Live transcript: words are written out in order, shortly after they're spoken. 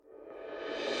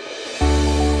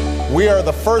We are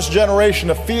the first generation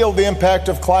to feel the impact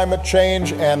of climate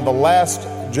change and the last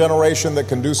generation that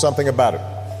can do something about it.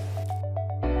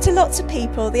 To lots of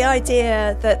people, the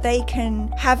idea that they can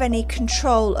have any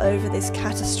control over this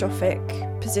catastrophic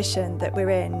position that we're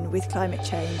in with climate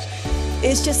change,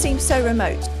 it just seems so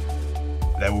remote.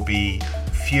 There will be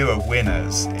fewer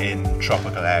winners in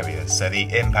tropical areas, so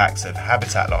the impacts of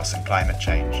habitat loss and climate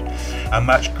change are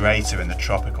much greater in the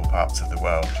tropical parts of the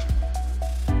world.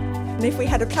 And if we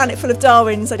had a planet full of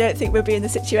Darwins, I don't think we'd be in the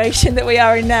situation that we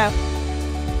are in now.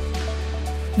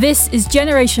 This is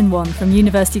Generation One from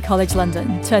University College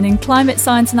London, turning climate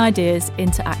science and ideas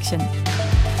into action.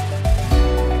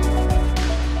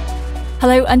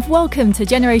 Hello and welcome to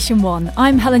Generation One.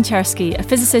 I'm Helen Chersky, a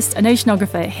physicist and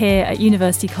oceanographer here at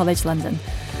University College London.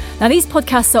 Now, these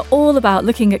podcasts are all about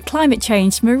looking at climate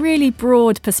change from a really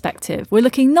broad perspective. We're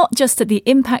looking not just at the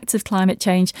impacts of climate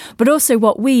change, but also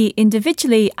what we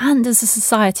individually and as a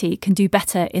society can do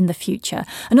better in the future,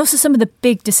 and also some of the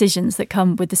big decisions that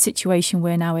come with the situation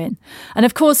we're now in. And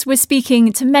of course, we're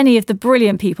speaking to many of the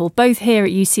brilliant people, both here at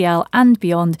UCL and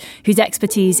beyond, whose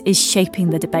expertise is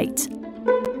shaping the debate.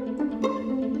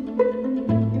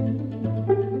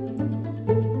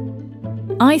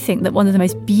 I think that one of the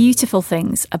most beautiful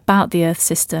things about the Earth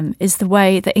system is the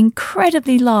way that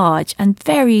incredibly large and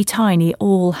very tiny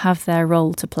all have their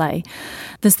role to play.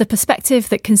 There's the perspective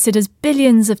that considers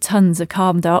billions of tons of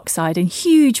carbon dioxide in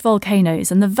huge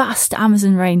volcanoes and the vast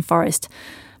Amazon rainforest.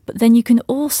 But then you can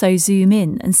also zoom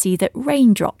in and see that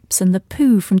raindrops and the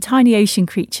poo from tiny ocean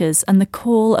creatures and the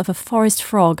call of a forest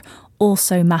frog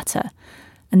also matter.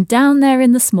 And down there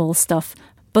in the small stuff,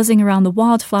 buzzing around the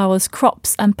wildflowers,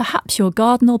 crops, and perhaps your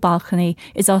garden or balcony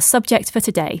is our subject for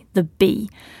today, the bee.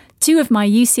 Two of my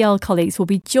UCL colleagues will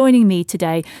be joining me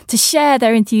today to share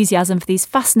their enthusiasm for these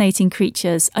fascinating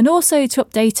creatures and also to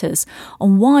update us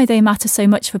on why they matter so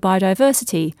much for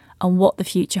biodiversity and what the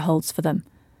future holds for them.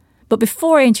 But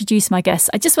before I introduce my guests,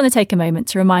 I just want to take a moment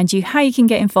to remind you how you can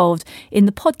get involved in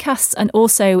the podcasts and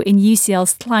also in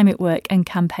UCL's climate work and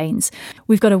campaigns.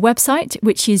 We've got a website,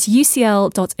 which is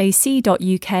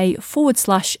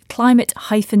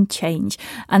ucl.ac.uk/climate-change.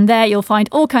 And there you'll find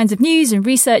all kinds of news and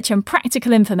research and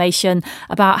practical information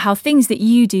about how things that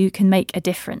you do can make a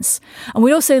difference. And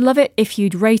we'd also love it if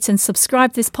you'd rate and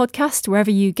subscribe to this podcast,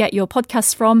 wherever you get your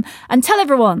podcasts from, and tell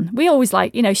everyone. We always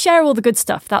share all the good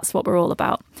stuff. That's what we're all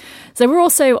about. So we're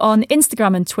also on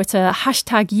Instagram and Twitter,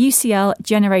 #UCL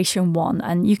Generation One,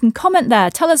 and you can comment there.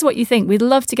 Tell us what you think. We'd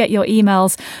love to get your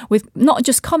emails with not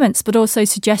just comments, but also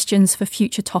suggestions for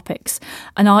future topics.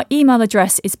 And our email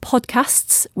address is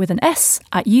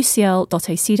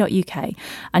podcasts@ucl.ac.uk.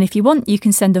 And if you want, you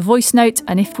can send a voice note,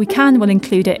 and if we can, we'll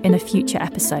include it in a future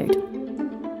episode.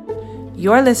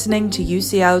 You're listening to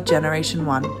UCL Generation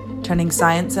One, turning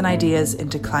science and ideas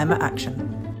into climate action.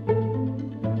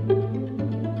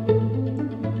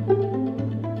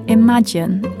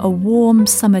 Imagine a warm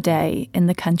summer day in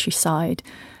the countryside,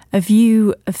 a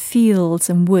view of fields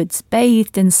and woods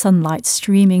bathed in sunlight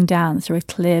streaming down through a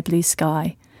clear blue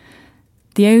sky.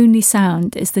 The only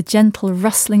sound is the gentle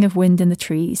rustling of wind in the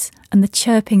trees and the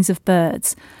chirpings of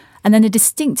birds, and then a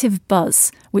distinctive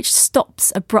buzz which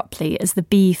stops abruptly as the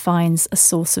bee finds a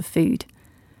source of food.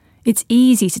 It's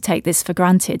easy to take this for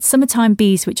granted, summertime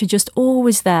bees which are just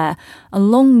always there,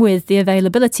 along with the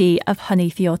availability of honey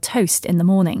for your toast in the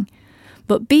morning.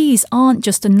 But bees aren't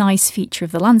just a nice feature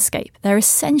of the landscape, they're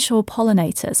essential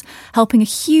pollinators, helping a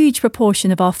huge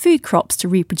proportion of our food crops to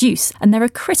reproduce, and they're a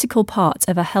critical part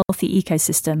of a healthy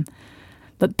ecosystem.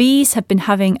 But bees have been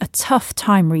having a tough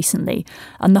time recently,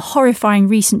 and the horrifying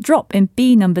recent drop in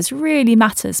bee numbers really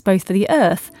matters both for the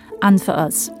Earth and for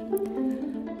us.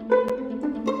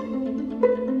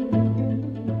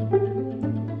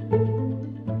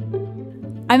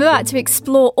 I'm about to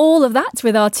explore all of that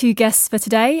with our two guests for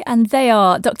today, and they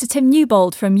are Dr. Tim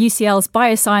Newbold from UCL's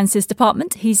Biosciences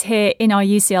Department. He's here in our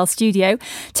UCL studio.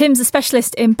 Tim's a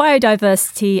specialist in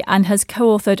biodiversity and has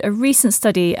co-authored a recent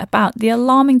study about the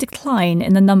alarming decline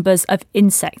in the numbers of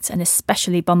insects, and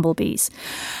especially bumblebees.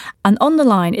 And on the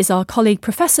line is our colleague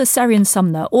Professor Serian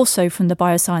Sumner, also from the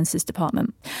Biosciences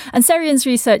Department. And Serian's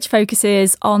research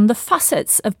focuses on the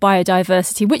facets of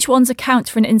biodiversity, which ones account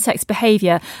for an insect's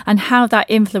behaviour and how that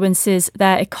influences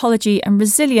their ecology and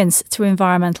resilience to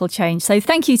environmental change. So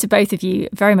thank you to both of you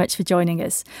very much for joining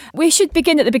us. We should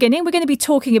begin at the beginning. We're going to be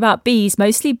talking about bees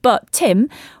mostly, but Tim,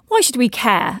 why should we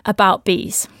care about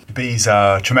bees? Bees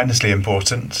are tremendously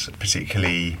important,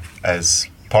 particularly as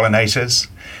pollinators.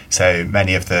 So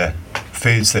many of the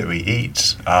foods that we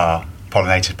eat are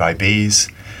pollinated by bees.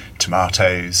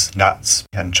 tomatoes, nuts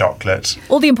and chocolate.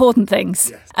 All the important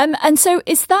things. Yes. And so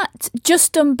is that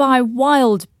just done by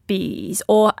wild bees,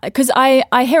 or because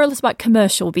I hear a lot about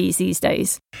commercial bees these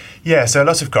days? Yeah, so a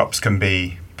lot of crops can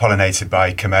be pollinated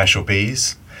by commercial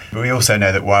bees, but we also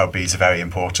know that wild bees are very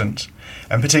important.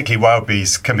 And particularly wild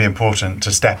bees can be important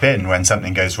to step in when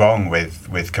something goes wrong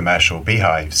with commercial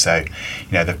beehives. So,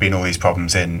 there have been all these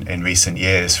problems in recent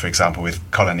years, for example, with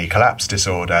colony collapse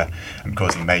disorder and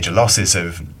causing major losses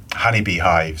of honeybee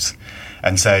hives.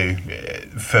 And so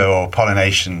for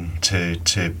pollination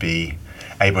to be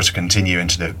able to continue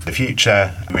into the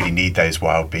future, we really need those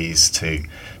wild bees to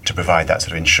provide that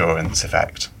sort of insurance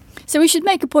effect. So we should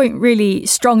make a point really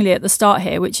strongly at the start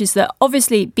here, which is that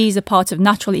obviously bees are part of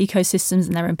natural ecosystems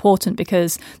and they're important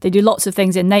because they do lots of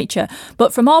things in nature.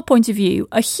 But from our point of view,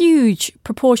 a huge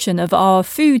proportion of our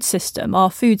food system,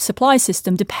 our food supply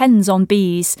system, depends on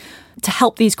bees to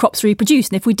help these crops reproduce.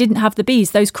 And if we didn't have the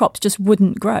bees, those crops just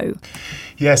wouldn't grow.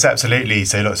 Yes, absolutely.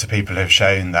 So lots of people have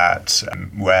shown that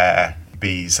where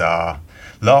bees are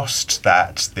lost,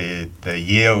 that the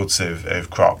yields of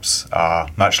crops are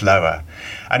much lower.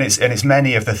 And it's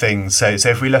many of the things. So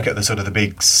if we look at the sort of the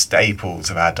big staples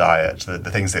of our diet,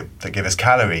 the things that give us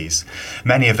calories,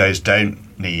 many of those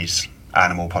don't need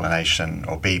animal pollination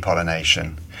or bee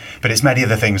pollination. But it's many of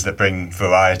the things that bring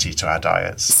variety to our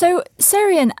diets. So,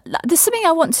 Sarian, there's something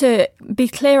I want to be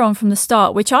clear on from the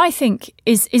start, which I think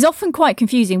is often quite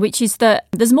confusing, which is that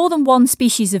there's more than one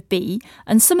species of bee,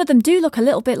 and some of them do look a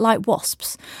little bit like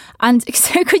wasps. And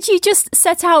so could you just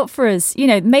set out for us,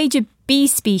 major bee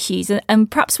species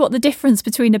and perhaps what the difference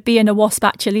between a bee and a wasp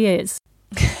actually is?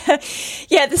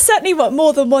 Yeah, there's certainly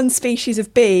more than one species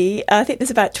of bee. I think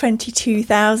there's about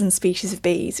 22,000 species of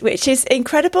bees, which is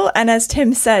incredible. And as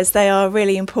Tim says, they are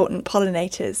really important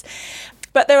pollinators.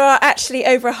 But there are actually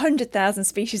over 100,000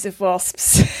 species of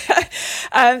wasps.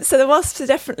 So the wasps are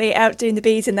definitely outdoing the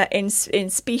bees in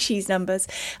species numbers.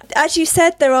 As you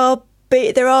said, there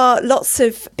are lots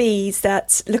of bees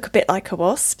that look a bit like a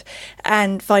wasp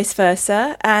and vice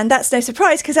versa. And that's no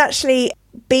surprise because actually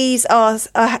bees are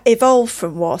evolved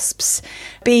from wasps.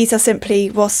 Bees are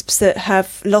simply wasps that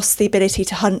have lost the ability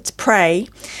to hunt prey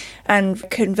and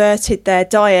converted their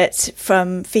diet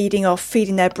from feeding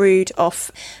their brood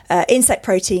off insect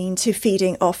protein to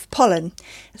feeding off pollen.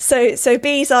 So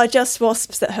bees are just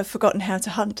wasps that have forgotten how to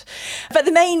hunt. But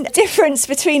the main difference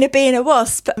between a bee and a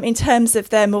wasp in terms of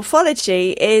their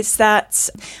morphology is that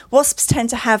wasps tend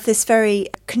to have this very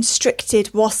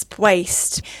constricted wasp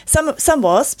waist. Some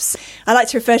wasps, I like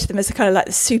to refer to them as kind of like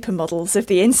the supermodels of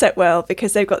the insect world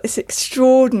because they've got this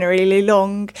extraordinarily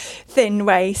long, thin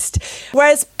waist.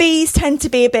 Whereas bees tend to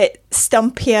be a bit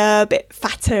stumpier, a bit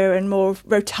fatter and more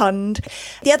rotund.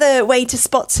 The other way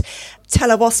to tell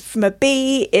a wasp from a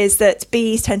bee is that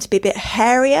bees tend to be a bit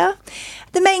hairier.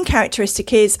 The main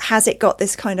characteristic is, has it got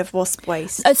this kind of wasp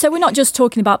waist? So we're not just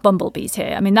talking about bumblebees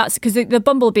here. I mean, that's because the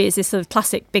bumblebee is this sort of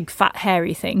classic big fat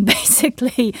hairy thing,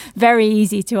 basically very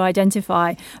easy to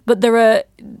identify. But there are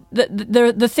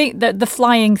the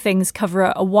flying things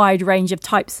cover a wide range of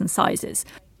types and sizes.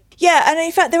 Yeah, and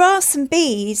in fact, there are some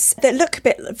bees that look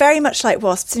very much like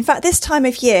wasps. In fact, this time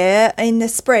of year, in the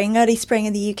spring, early spring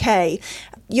in the UK,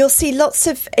 you'll see lots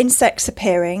of insects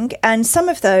appearing, and some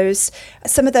of those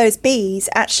bees,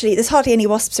 actually, there's hardly any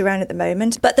wasps around at the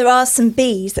moment, but there are some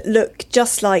bees that look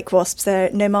just like wasps. They're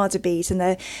nomada bees,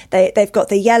 and they've got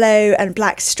the yellow and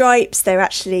black stripes. They're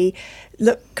actually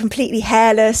look completely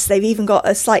hairless. They've even got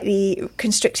a slightly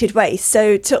constricted waist.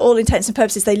 So to all intents and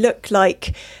purposes, they look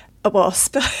like a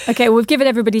wasp. Okay, well, we've given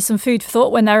everybody some food for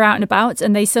thought when they're out and about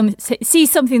and they see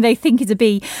something they think is a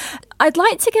bee. I'd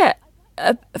like to get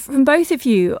from both of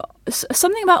you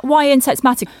something about why insects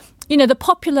matter. The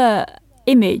popular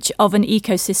image of an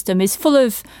ecosystem is full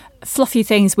of fluffy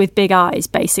things with big eyes,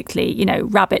 basically,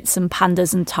 rabbits and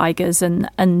pandas and tigers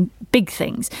and big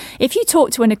things. If you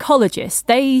talk to an ecologist,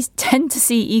 they tend to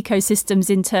see ecosystems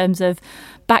in terms of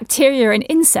bacteria and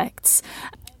insects.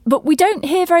 But we don't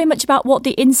hear very much about what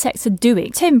the insects are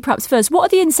doing. Tim, perhaps first, what are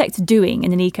the insects doing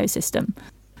in an ecosystem?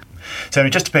 So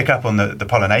just to pick up on the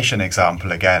pollination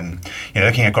example again,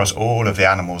 looking across all of the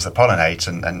animals that pollinate,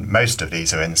 and most of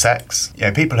these are insects,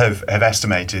 people have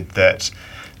estimated that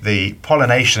the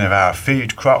pollination of our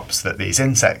food crops that these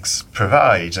insects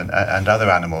provide and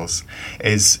other animals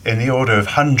is in the order of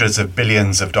hundreds of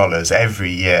billions of dollars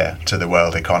every year to the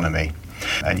world economy.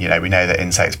 And, we know that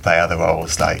insects play other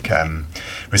roles like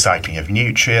recycling of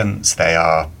nutrients. They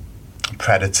are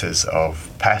predators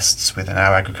of pests within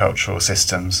our agricultural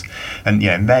systems, and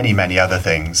many, many other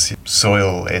things.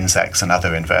 Soil insects and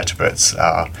other invertebrates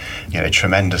are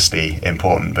tremendously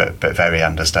important but very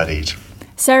understudied.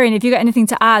 Sarah, have you got anything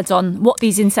to add on what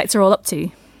these insects are all up to?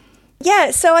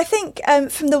 Yeah, so I think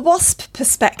from the wasp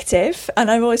perspective, and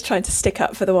I'm always trying to stick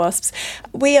up for the wasps,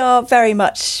 we are very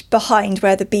much behind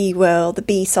where the bee world, the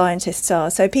bee scientists are.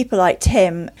 So people like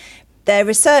Tim, their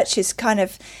research is kind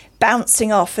of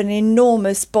bouncing off an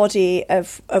enormous body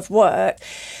of work.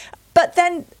 But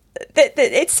then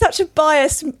it's such a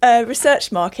biased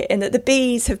research market in that the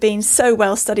bees have been so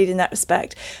well studied in that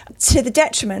respect, to the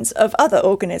detriment of other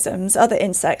organisms, other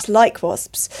insects like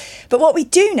wasps. But what we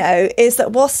do know is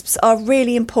that wasps are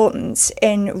really important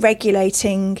in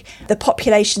regulating the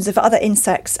populations of other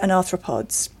insects and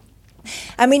arthropods.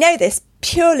 And we know this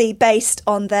purely based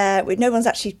on no one's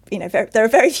actually, there are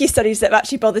very few studies that have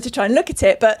actually bothered to try and look at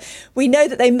it, but we know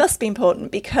that they must be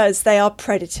important because they are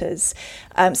predators.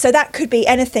 So that could be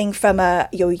anything from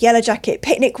your yellow jacket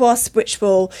picnic wasp, which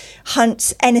will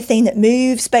hunt anything that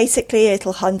moves, basically.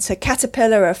 It'll hunt a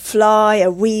caterpillar, a fly, a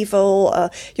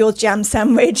weevil, your jam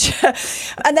sandwich.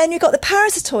 And then you've got the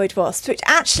parasitoid wasps, which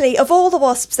actually, of all the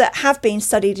wasps that have been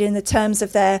studied in the terms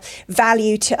of their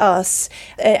value to us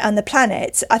and the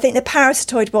planet, I think the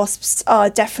parasitoid wasps are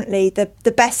definitely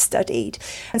the best studied.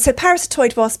 And so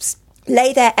parasitoid wasps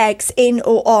lay their eggs in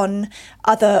or on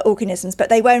other organisms, but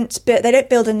they don't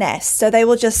build a nest. So they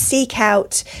will just seek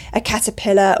out a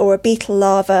caterpillar or a beetle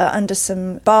larva under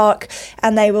some bark,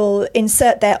 and they will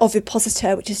insert their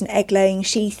ovipositor, which is an egg-laying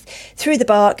sheath, through the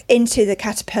bark into the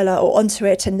caterpillar or onto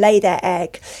it and lay their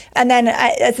egg. And then,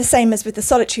 the same as with the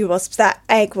solitary wasps, that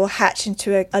egg will hatch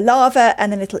into a larva,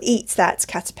 and then it'll eat that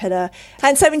caterpillar.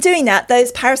 And so in doing that,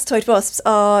 those parasitoid wasps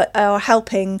are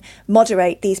helping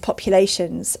moderate these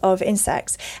populations of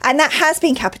insects. And that has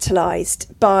been capitalised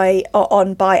by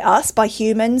us, by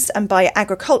humans, and by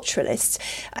agriculturalists.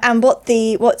 And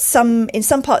in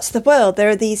some parts of the world, there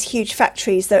are these huge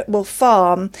factories that will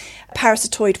farm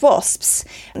parasitoid wasps,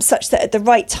 such that at the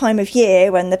right time of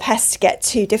year, when the pests get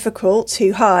too difficult,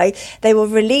 too high, they will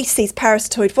release these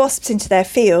parasitoid wasps into their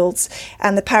fields,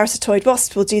 and the parasitoid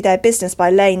wasps will do their business by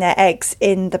laying their eggs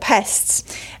in the pests,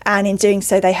 and in doing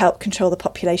so they help control the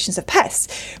populations of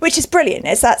pests, which is brilliant.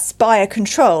 That's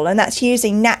biocontrol, and that's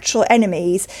using natural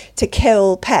enemies to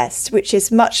kill pests, which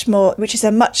is a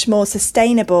much more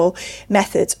sustainable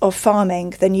method of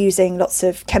farming than using lots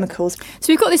of chemicals.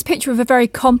 So we've got this picture of a very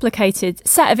complicated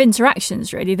set of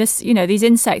interactions, really. These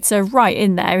insects are right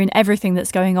in there in everything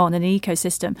that's going on in the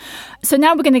ecosystem. So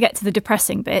now we're going to get to the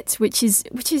depressing bit, which is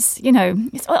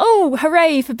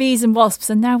hooray for bees and wasps,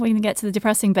 and now we're going to get to the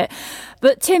depressing bit.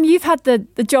 But Tim, you've had the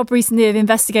job recently of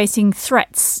investigating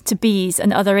threats to bees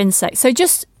and other insects. So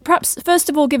just perhaps first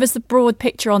of all, give us the broad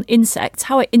picture on insects.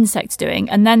 How are insects doing,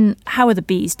 and then how are the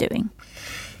bees doing?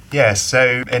 Yes,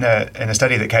 so in a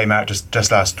study that came out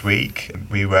just last week,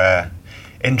 we were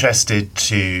interested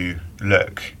to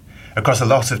look across a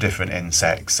lot of different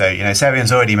insects. So,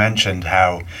 Sarian's already mentioned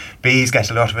how bees get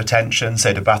a lot of attention,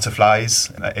 so do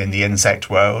butterflies in the insect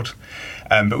world.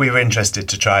 But we were interested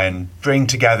to try and bring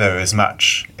together as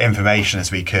much information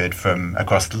as we could from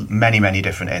across many, many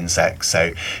different insects.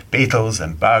 So beetles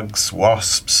and bugs,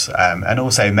 wasps, and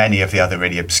also many of the other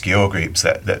really obscure groups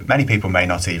that many people may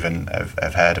not even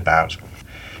have heard about.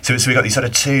 So we've got these sort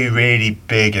of two really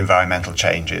big environmental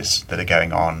changes that are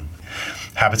going on.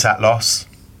 Habitat loss,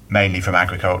 mainly from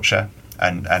agriculture,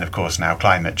 and of course now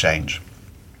climate change.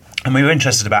 And we were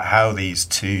interested about how these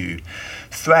two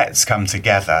threats come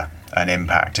together and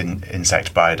impact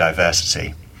insect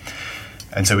biodiversity.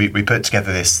 And so we put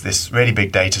together this really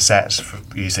big data set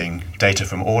using data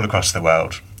from all across the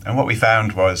world. And what we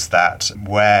found was that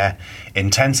where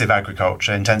intensive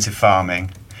agriculture, intensive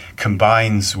farming,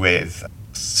 combines with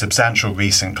substantial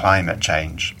recent climate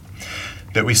change,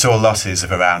 that we saw losses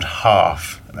of around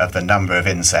half of the number of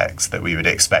insects that we would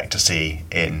expect to see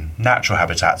in natural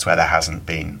habitats where there hasn't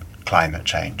been climate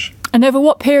change. And over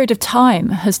what period of time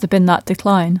has there been that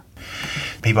decline?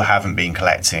 People haven't been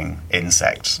collecting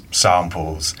insect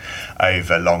samples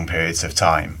over long periods of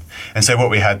time. And so what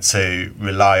we had to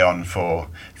rely on for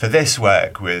this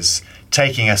work was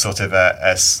taking a sort of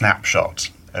a snapshot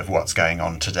of what's going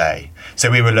on today. So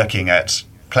we were looking at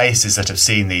places that have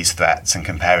seen these threats and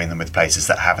comparing them with places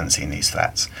that haven't seen these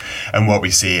threats. And what we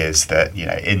see is that,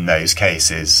 in those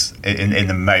cases, in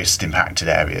the most impacted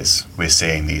areas, we're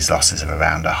seeing these losses of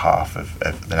around a half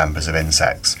of the numbers of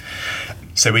insects.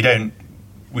 So we can't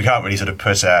really sort of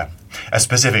put a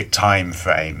specific time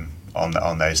frame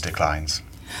on those declines.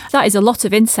 That is a lot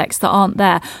of insects that aren't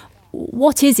there.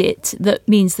 What is it that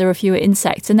means there are fewer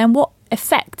insects? And then what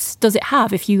effects does it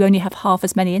have if you only have half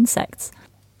as many insects?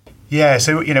 Yeah,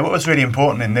 so what was really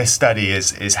important in this study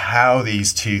is how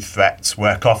these two threats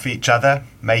work off each other,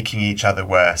 making each other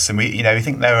worse. And we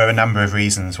think there are a number of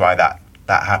reasons why that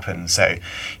happens. So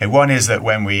one is that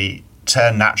when we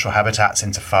turn natural habitats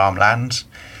into farmland,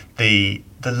 the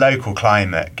local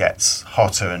climate gets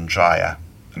hotter and drier.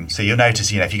 So you'll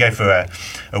notice, if you go for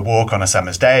a walk on a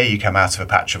summer's day, you come out of a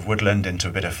patch of woodland into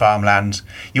a bit of farmland,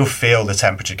 you'll feel the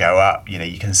temperature go up.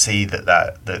 You can see that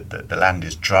the land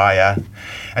is drier.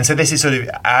 And so this is sort of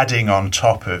adding on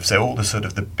top of, all the sort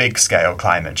of the big scale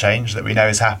climate change that we know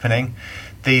is happening.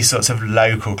 These sorts of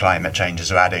local climate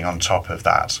changes are adding on top of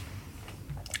that.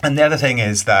 And the other thing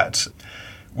is that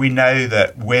we know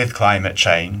that with climate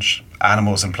change,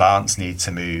 animals and plants need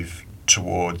to move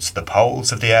towards the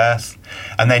poles of the earth,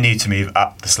 and they need to move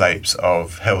up the slopes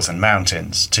of hills and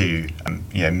mountains to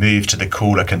move to the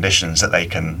cooler conditions that they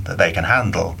can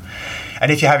handle. And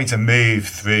if you're having to move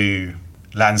through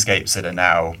landscapes that are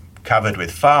now covered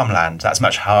with farmland, that's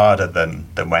much harder than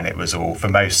when it was all, for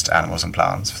most animals and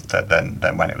plants,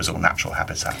 than when it was all natural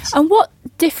habitats. And what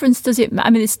difference does it make?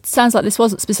 I mean, it sounds like this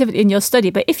wasn't specifically in your study,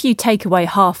 but if you take away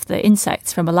half the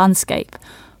insects from a landscape,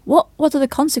 what are the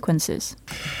consequences?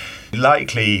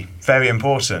 Likely very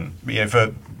important.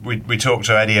 We talked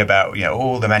already about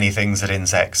all the many things that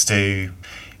insects do.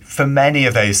 For many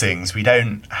of those things, we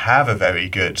don't have a very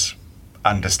good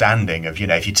understanding of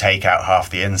if you take out half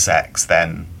the insects,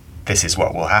 then this is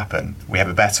what will happen. We have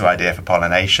a better idea for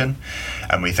pollination,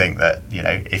 and we think that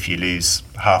if you lose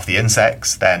half the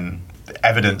insects, then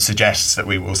evidence suggests that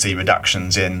we will see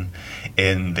reductions in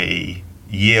the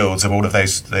yields of all of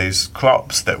those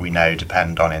crops that we know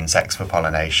depend on insects for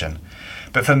pollination.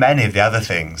 But for many of the other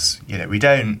things, we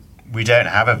don't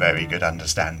have a very good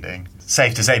understanding.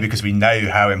 Safe to say, because we know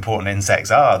how important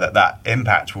insects are, that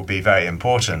impact will be very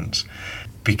important.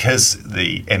 Because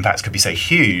the impacts could be so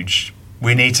huge,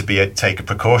 we need to take a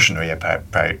precautionary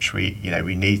approach. We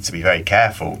need to be very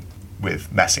careful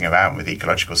with messing around with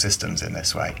ecological systems in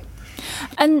this way.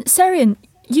 And Sarian,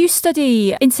 you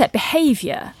study insect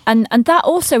behaviour, and that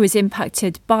also is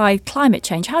impacted by climate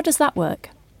change. How does that work?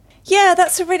 Yeah,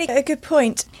 that's a good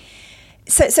point.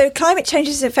 So climate change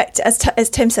is affecting, as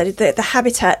Tim said, the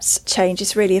habitat change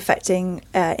is really affecting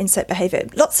insect behaviour.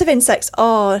 Lots of insects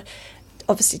are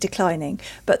obviously declining,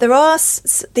 but there are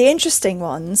the interesting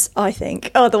ones, I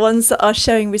think, are the ones that are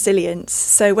showing resilience.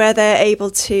 So where they're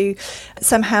able to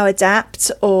somehow adapt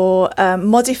or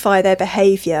modify their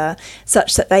behaviour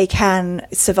such that they can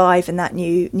survive in that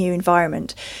new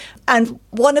environment. And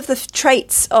one of the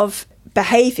traits of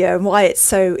behaviour and why it's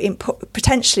so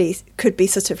potentially could be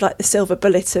sort of like the silver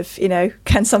bullet of,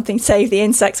 can something save the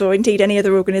insects or indeed any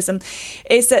other organism,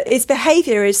 is that its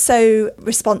behaviour is so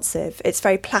responsive, it's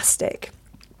very plastic.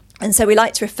 And so we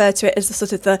like to refer to it as the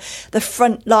sort of the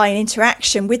front line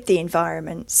interaction with the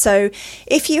environment. So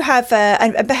if you have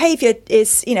a behaviour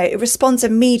is, it responds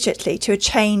immediately to a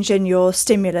change in your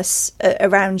stimulus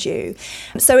around you.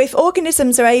 So if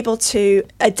organisms are able to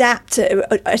adapt,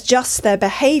 adjust their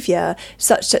behaviour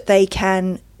such that they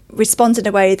can respond in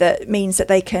a way that means that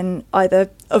they can either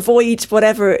avoid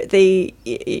whatever the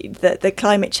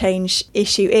climate change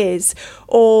issue is,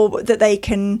 or that they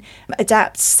can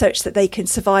adapt such that they can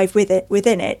survive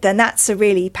within it, then that's a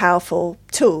really powerful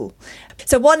tool.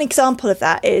 So one example of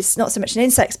that is not so much in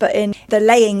insects, but in the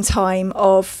laying time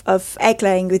of egg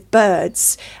laying with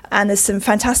birds. And there's some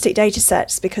fantastic data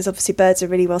sets, because obviously birds are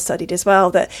really well studied as well,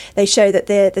 that they show that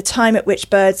the time at which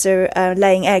birds are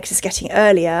laying eggs is getting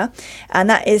earlier. And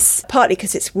that is partly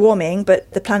because it's warming,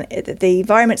 but the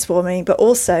environment's warming, but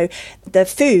also the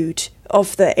food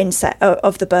of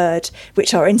the bird,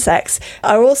 which are insects,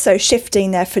 are also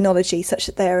shifting their phenology such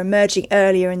that they are emerging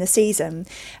earlier in the season.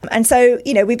 And so,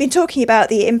 we've been talking about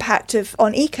the impact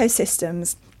on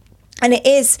ecosystems. And it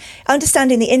is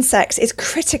understanding the insects is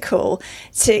critical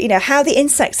to, how the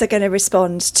insects are going to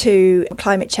respond to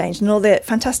climate change, and all the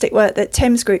fantastic work that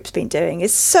Tim's group's been doing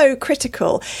is so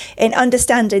critical in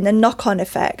understanding the knock-on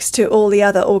effects to all the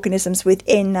other organisms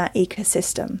within that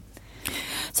ecosystem.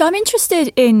 So I'm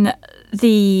interested in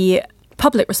the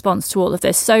public response to all of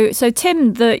this. So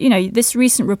Tim, this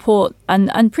recent report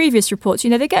and previous reports,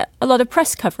 they get a lot of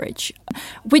press coverage,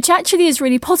 which actually is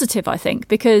really positive, I think,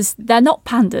 because they're not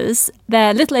pandas,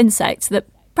 they're little insects that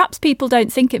perhaps people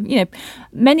don't think of.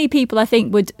 Many people, I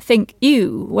think, would think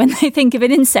ew when they think of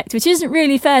an insect, which isn't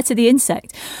really fair to the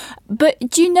insect. But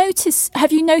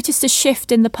have you noticed a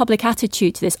shift in the public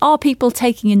attitude to this? Are people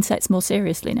taking insects more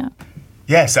seriously now?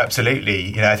 Yes,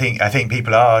 absolutely. I think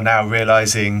people are now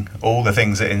realising all the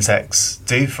things that insects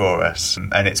do for us.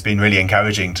 And it's been really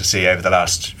encouraging to see over the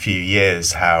last few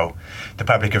years how the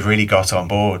public have really got on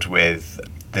board with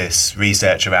this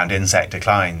research around insect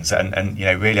declines and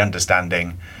really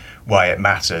understanding why it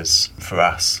matters for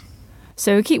us.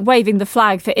 So we keep waving the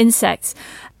flag for insects.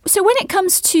 So when it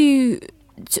comes to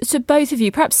both of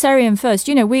you, perhaps Serian first,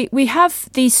 we have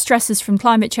these stresses from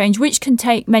climate change, which can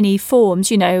take many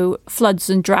forms, floods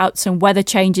and droughts and weather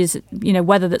changes,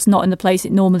 weather that's not in the place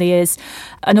it normally is,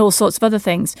 and all sorts of other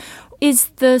things. Is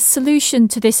the solution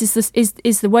to this,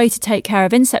 is the way to take care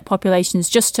of insect populations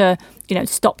just to,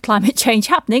 stop climate change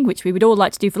happening, which we would all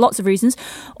like to do for lots of reasons,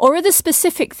 or are there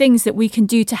specific things that we can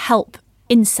do to help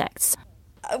insects?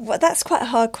 Well, that's quite a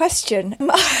hard question.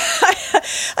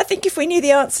 I think if we knew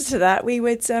the answer to that, we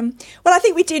would... I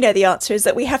think we do know the answer is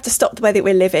that we have to stop the way that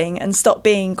we're living and stop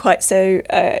being quite so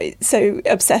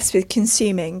obsessed with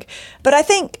consuming. But I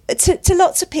think to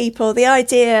lots of people, the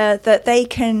idea that they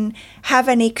can have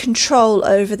any control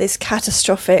over this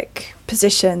catastrophic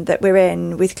position that we're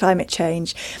in with climate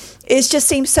change just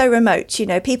seems so remote.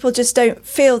 People just don't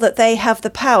feel that they have the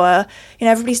power.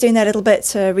 Everybody's doing their little bit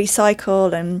to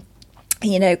recycle and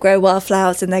grow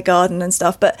wildflowers in their garden and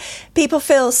stuff. But people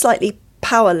feel slightly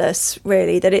powerless,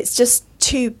 really, that it's just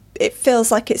it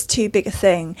feels like it's too big a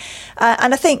thing.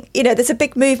 And I think, there's a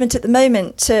big movement at the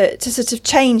moment to sort of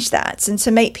change that and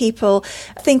to make people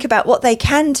think about what they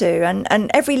can do,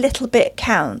 and every little bit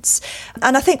counts.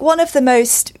 And I think one of the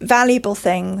most valuable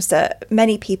things that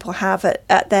many people have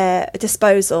at their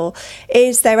disposal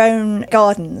is their own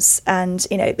gardens. And,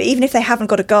 even if they haven't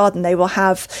got a garden, they will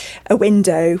have a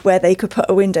window where they could put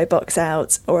a window box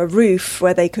out, or a roof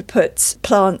where they could put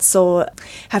plants, or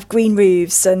have green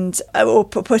roofs, and or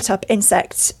put up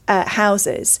insect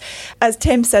houses. As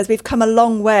Tim says, we've come a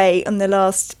long way in the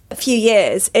last few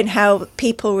years in how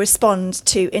people respond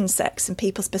to insects and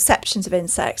people's perceptions of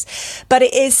insects, but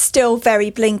it is still very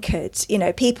blinkered.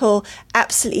 People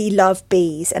absolutely love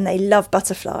bees and they love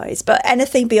butterflies, but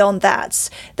anything beyond that,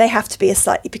 they have to be a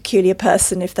slightly peculiar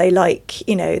person if they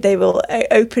they will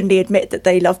openly admit that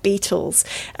they love beetles,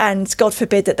 and God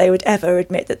forbid that they would ever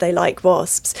admit that they like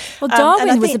wasps. Well,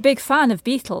 Darwin was a big fan of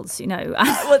beetles,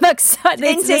 Well,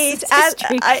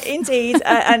 indeed,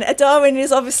 and Darwin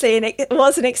is obviously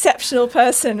was an exceptional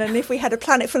person, and if we had a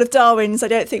planet full of Darwins, I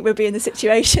don't think we'd be in the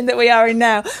situation that we are in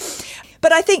now.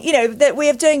 But I think, that we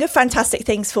are doing fantastic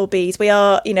things for bees. We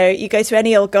are, you go to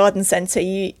any old garden centre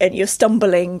and you're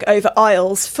stumbling over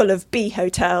aisles full of bee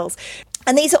hotels.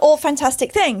 And these are all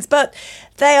fantastic things, but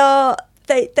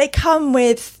they come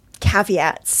with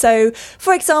caveats. So,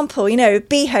 for example,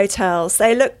 bee hotels,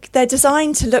 they're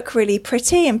designed to look really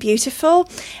pretty and beautiful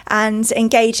and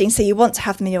engaging, so you want to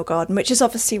have them in your garden, which is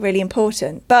obviously really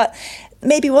important. But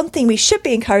maybe one thing we should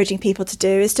be encouraging people to do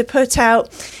is to put out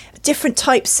different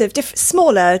types of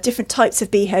smaller types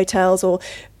of bee hotels, or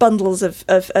bundles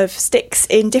of sticks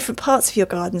in different parts of your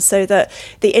garden, so that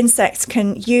the insects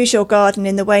can use your garden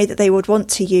in the way that they would want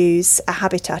to use a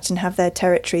habitat and have their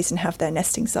territories and have their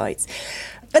nesting sites.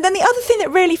 And then the other thing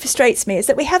that really frustrates me is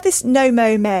that we have this No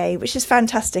Mow May, which is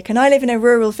fantastic. And I live in a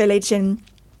rural village in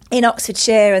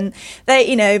Oxfordshire, and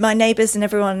they, my neighbours and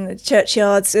everyone in the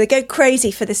churchyards, they go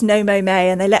crazy for this No Mow May,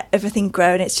 and they let everything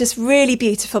grow, and it's just really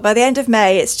beautiful. By the end of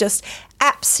May, it's just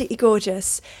absolutely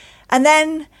gorgeous. And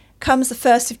then comes the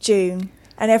 1st of June,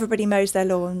 and everybody mows their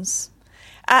lawns.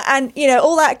 And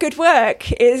all that good work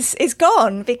is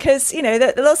gone, because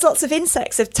lots of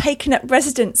insects have taken up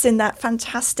residence in that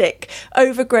fantastic,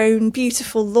 overgrown,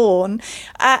 beautiful lawn.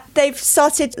 They've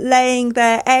started laying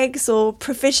their eggs, or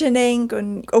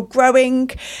provisioning, or growing,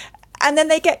 and then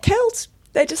they get killed.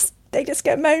 They just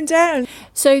get mown down.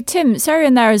 So, Tim,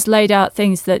 Serian there has laid out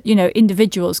things that,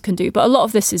 individuals can do, but a lot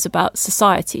of this is about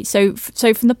society. So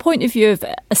from the point of view of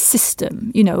a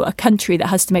system, a country that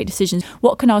has to make decisions,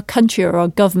 what can our country or our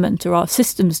government or our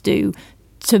systems do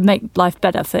to make life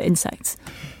better for insects?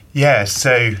 Yeah,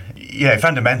 so,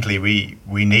 fundamentally, we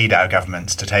need our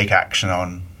governments to take action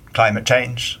on climate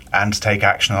change and to take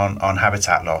action on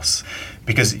habitat loss.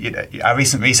 Because our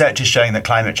recent research is showing that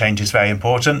climate change is very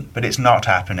important, but it's not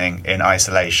happening in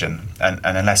isolation. And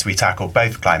unless we tackle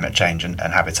both climate change and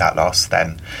habitat loss,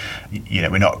 then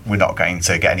we're not going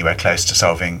to get anywhere close to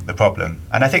solving the problem.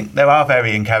 And I think there are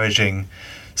very encouraging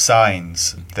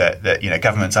signs that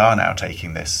governments are now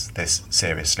taking this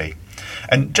seriously.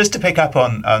 And just to pick up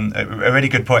on a really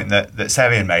good point that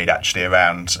Serian made actually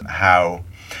around how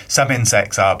some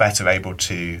insects are better able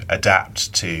to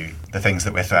adapt to the things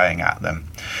that we're throwing at them.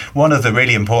 One of the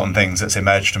really important things that's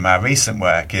emerged from our recent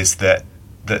work is that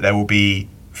there will be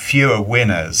fewer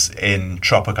winners in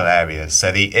tropical areas.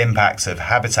 So the impacts of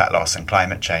habitat loss and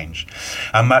climate change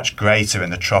are much greater in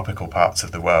the tropical parts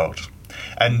of the world.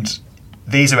 And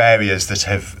these are areas that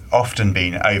have often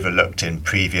been overlooked in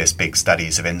previous big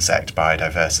studies of insect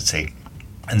biodiversity.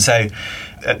 And so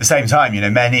at the same time,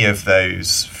 many of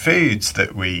those foods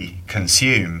that we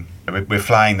consume, we're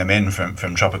flying them in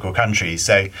from tropical countries.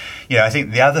 So, I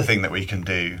think the other thing that we can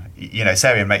do,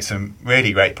 Sarian makes some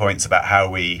really great points about how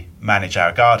we manage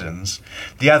our gardens.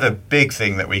 The other big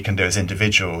thing that we can do as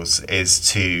individuals is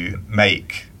to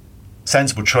make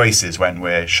sensible choices when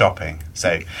we're shopping.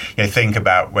 So, think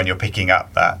about when you're picking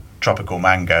up that tropical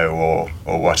mango or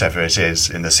whatever it is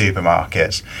in the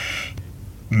supermarket.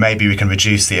 Maybe we can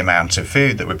reduce the amount of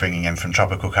food that we're bringing in from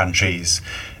tropical countries.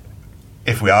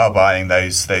 If we are buying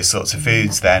those sorts of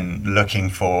foods, then looking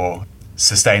for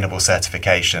sustainable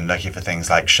certification, looking for things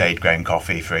like shade-grown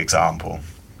coffee, for example.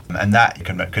 And that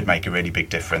could make a really big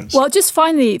difference. Well, just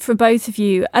finally, for both of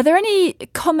you, are there any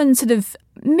common sort of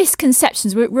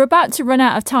misconceptions? We're about to run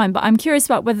out of time, but I'm curious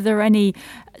about whether there are any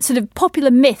sort of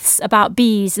popular myths about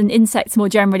bees and insects more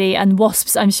generally, and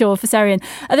wasps, I'm sure, for Sarian.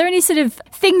 Are there any sort of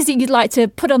things that you'd like to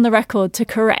put on the record to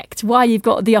correct while you've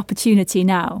got the opportunity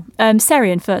now?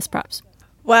 Sarian first, perhaps.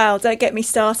 Well, don't get me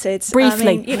started.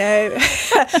 Briefly.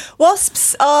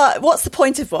 Wasps what's the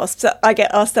point of wasps? I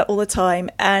get asked that all the time.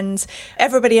 And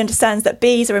everybody understands that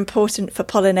bees are important for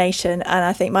pollination. And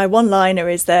I think my one-liner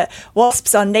is that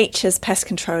wasps are nature's pest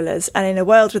controllers. And in a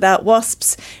world without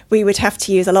wasps, we would have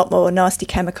to use a lot more nasty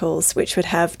chemicals, which would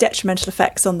have detrimental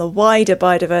effects on the wider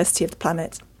biodiversity of the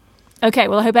planet. OK,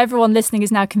 well, I hope everyone listening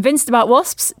is now convinced about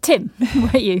wasps. Tim,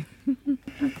 where are you?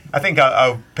 I think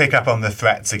I'll pick up on the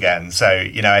threats again. So,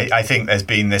 I think there's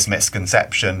been this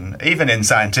misconception, even in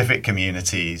scientific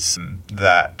communities,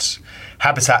 that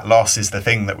habitat loss is the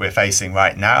thing that we're facing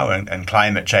right now, and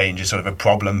climate change is sort of a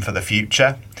problem for the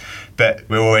future. But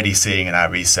we're already seeing in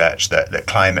our research that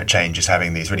climate change is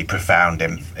having these really profound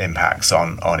impacts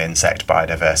on insect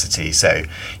biodiversity. So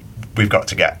we've got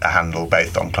to get a handle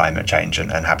both on climate change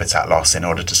and habitat loss in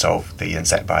order to solve the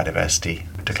insect biodiversity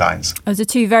declines. Those are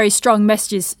two very strong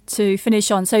messages to finish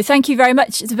on. So thank you very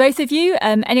much to both of you.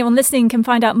 Anyone listening can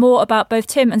find out more about both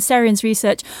Tim and Sarian's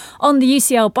research on the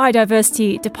UCL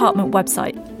Biodiversity Department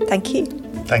website. Thank you.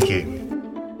 Thank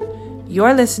you.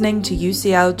 You're listening to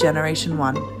UCL Generation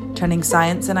 1, turning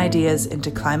science and ideas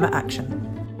into climate action.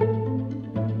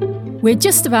 We're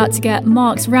just about to get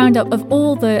Mark's roundup of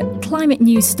all the climate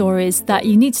news stories that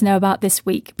you need to know about this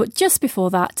week. But just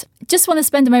before that, just want to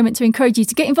spend a moment to encourage you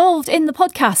to get involved in the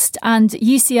podcast and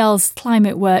UCL's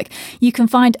climate work. You can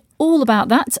find all about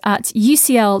that at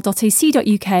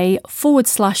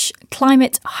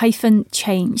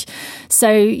ucl.ac.uk/climate-change.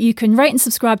 So you can rate and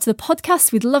subscribe to the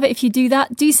podcast. We'd love it if you do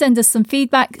that. Do send us some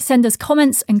feedback, send us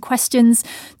comments and questions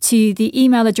to the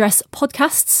email address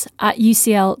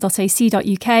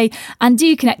podcasts@ucl.ac.uk, and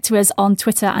do connect to us on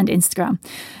Twitter and Instagram.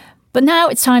 But now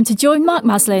it's time to join Mark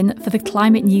Maslin for the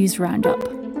Climate News Roundup.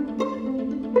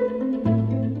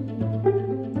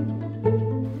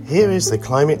 Here is the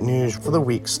climate news for the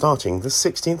week starting the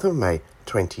 16th of May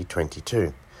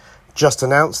 2022. Just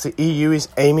announced, the EU is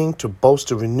aiming to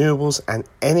bolster renewables and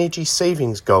energy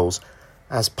savings goals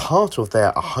as part of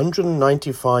their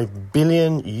 €195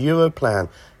 billion plan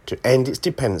to end its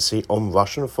dependency on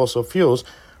Russian fossil fuels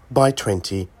by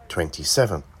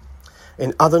 2027.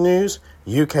 In other news,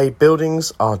 UK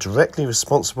buildings are directly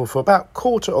responsible for about a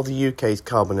quarter of the UK's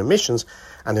carbon emissions,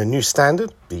 and a new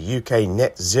standard, the UK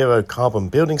Net Zero Carbon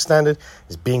Building Standard,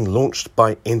 is being launched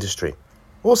by industry.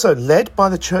 Also, led by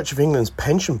the Church of England's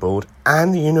Pension Board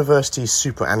and the University's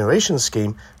Superannuation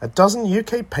Scheme, a dozen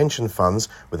UK pension funds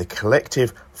with a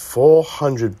collective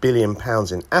 £400 billion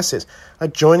in assets are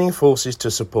joining forces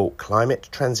to support climate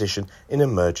transition in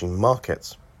emerging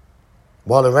markets.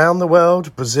 While around the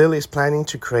world, Brazil is planning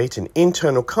to create an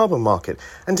internal carbon market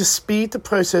and to speed the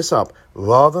process up,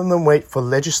 rather than wait for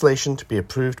legislation to be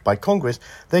approved by Congress,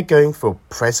 they're going for a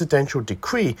presidential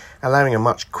decree allowing a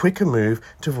much quicker move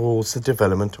towards the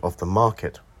development of the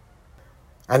market.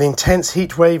 An intense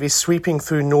heat wave is sweeping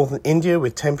through northern India,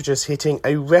 with temperatures hitting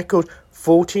a record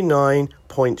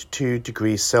 49.2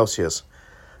 degrees Celsius.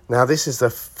 Now, this is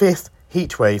the fifth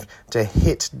heat wave to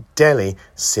hit Delhi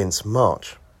since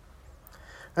March.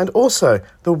 And also,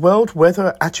 the World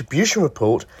Weather Attribution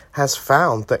Report has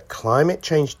found that climate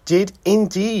change did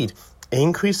indeed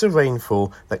increase the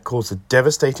rainfall that caused the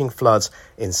devastating floods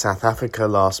in South Africa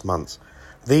last month.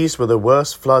 These were the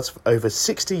worst floods for over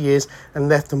 60 years and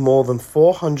left more than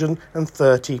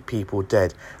 430 people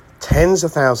dead, tens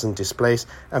of thousands displaced,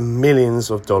 and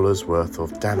millions of dollars worth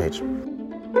of damage.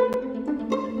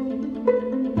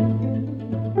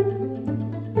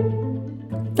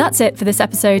 That's it for this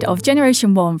episode of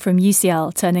Generation 1 from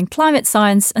UCL, turning climate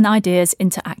science and ideas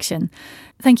into action.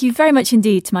 Thank you very much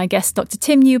indeed to my guests, Dr.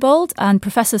 Tim Newbold and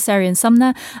Professor Sarian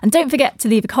Sumner. And don't forget to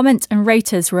leave a comment and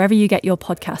rate us wherever you get your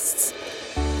podcasts.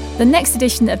 The next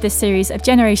edition of this series of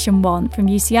Generation 1 from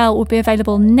UCL will be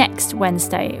available next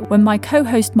Wednesday, when my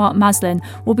co-host Mark Maslin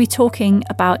will be talking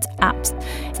about apps.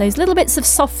 Those little bits of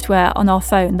software on our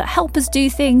phone that help us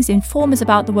do things, inform us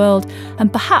about the world,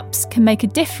 and perhaps can make a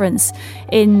difference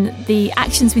in the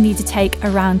actions we need to take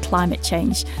around climate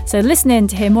change. So listen in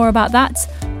to hear more about that.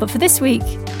 But for this week,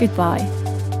 goodbye.